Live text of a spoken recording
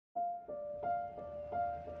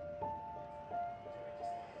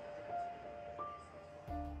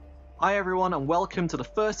Hi everyone and welcome to the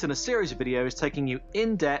first in a series of videos taking you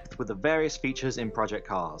in depth with the various features in Project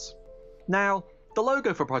Cars. Now, the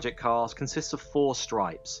logo for Project Cars consists of 4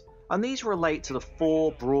 stripes, and these relate to the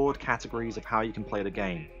 4 broad categories of how you can play the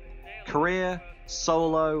game: career,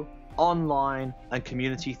 solo, online, and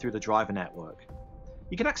community through the driver network.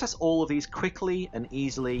 You can access all of these quickly and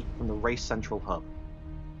easily from the Race Central hub.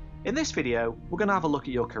 In this video, we're going to have a look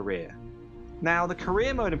at your career. Now, the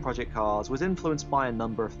career mode in Project Cars was influenced by a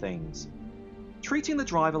number of things. Treating the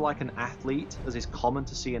driver like an athlete, as is common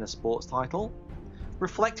to see in a sports title,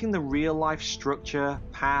 reflecting the real-life structure,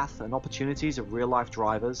 path, and opportunities of real-life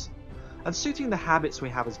drivers, and suiting the habits we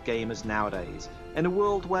have as gamers nowadays, in a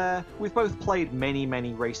world where we've both played many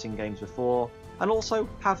racing games before, and also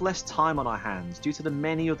have less time on our hands due to the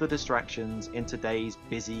many other distractions in today's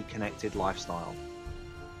busy, connected lifestyle.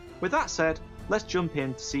 With that said, let's jump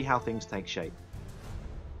in to see how things take shape.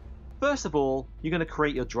 First of all, you're going to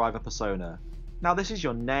create your driver persona. Now this is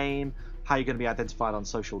your name, how you're going to be identified on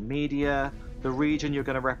social media, the region you're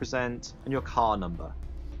going to represent, and your car number.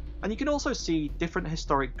 And you can also see different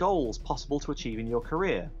historic goals possible to achieve in your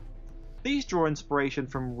career. These draw inspiration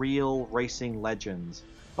from real racing legends,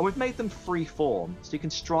 and we've made them free form, so you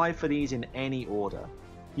can strive for these in any order.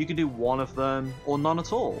 You can do one of them, or none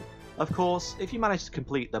at all. Of course, if you manage to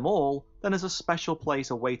complete them all, then there's a special place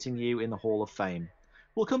awaiting you in the Hall of Fame.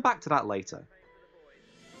 We'll come back to that later.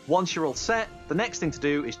 Once you're all set, the next thing to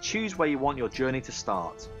do is choose where you want your journey to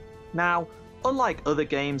start. Now, unlike other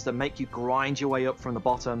games that make you grind your way up from the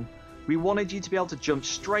bottom, we wanted you to be able to jump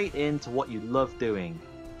straight into what you love doing.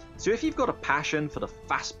 So if you've got a passion for the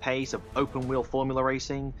fast pace of open wheel formula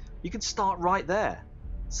racing, you can start right there.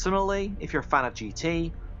 Similarly, if you're a fan of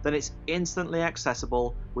GT, then it's instantly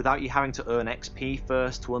accessible without you having to earn XP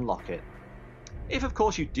first to unlock it. If of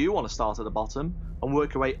course you do want to start at the bottom and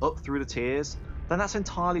work your way up through the tiers, then that's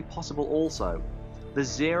entirely possible also. The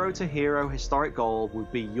 0 to Hero historic goal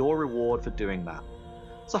would be your reward for doing that.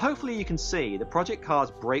 So hopefully you can see the Project Cars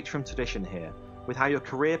breaks from tradition here with how your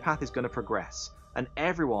career path is going to progress, and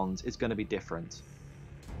everyone's is going to be different.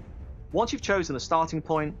 Once you've chosen the starting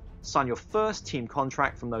point, sign your first team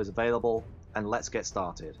contract from those available, and let's get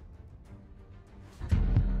started.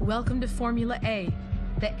 Welcome to Formula A,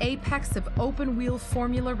 the apex of open-wheel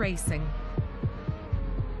formula racing.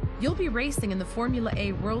 You'll be racing in the Formula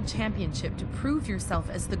A World Championship to prove yourself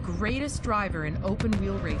as the greatest driver in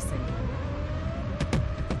open-wheel racing.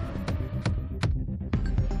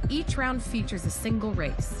 Each round features a single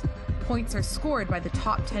race. Points are scored by the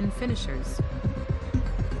top 10 finishers.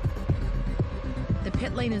 The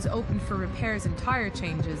pit lane is open for repairs and tire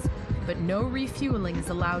changes, but no refueling is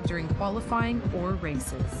allowed during qualifying or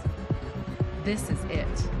races. This is it.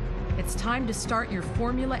 It's time to start your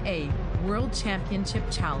Formula A World Championship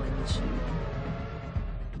Challenge.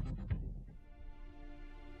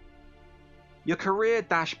 Your career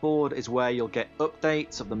dashboard is where you'll get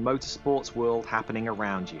updates of the motorsports world happening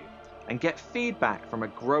around you, and get feedback from a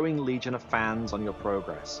growing legion of fans on your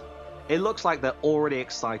progress. It looks like they're already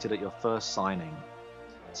excited at your first signing.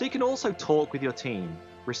 So you can also talk with your team,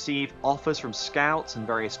 receive offers from scouts and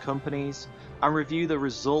various companies, and review the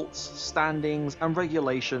results, standings, and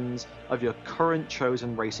regulations of your current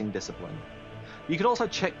chosen racing discipline. You can also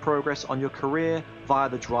check progress on your career via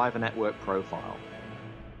the driver network profile.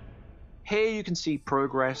 Here you can see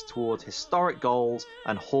progress towards historic goals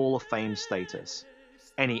and Hall of Fame status,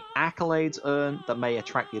 any accolades earned that may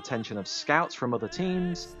attract the attention of scouts from other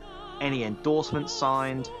teams, any endorsements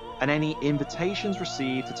signed, and any invitations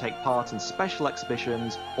received to take part in special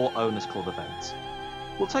exhibitions or Owners Club events.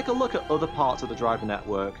 We'll take a look at other parts of the driver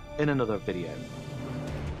network in another video.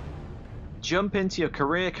 Jump into your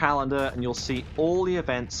career calendar and you'll see all the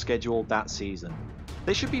events scheduled that season.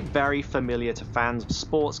 They should be very familiar to fans of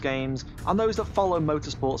sports games and those that follow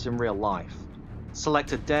motorsports in real life.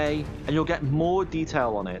 Select a day and you'll get more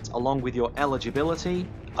detail on it, along with your eligibility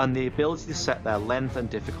and the ability to set their length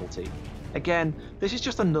and difficulty. Again, this is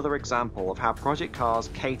just another example of how Project Cars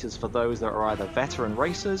caters for those that are either veteran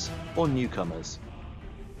racers or newcomers.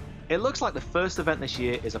 It looks like the first event this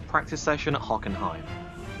year is a practice session at Hockenheim.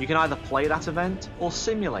 You can either play that event or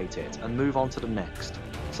simulate it and move on to the next.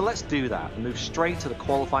 So let's do that and move straight to the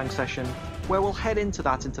qualifying session, where we'll head into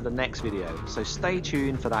that into the next video, so stay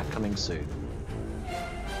tuned for that coming soon.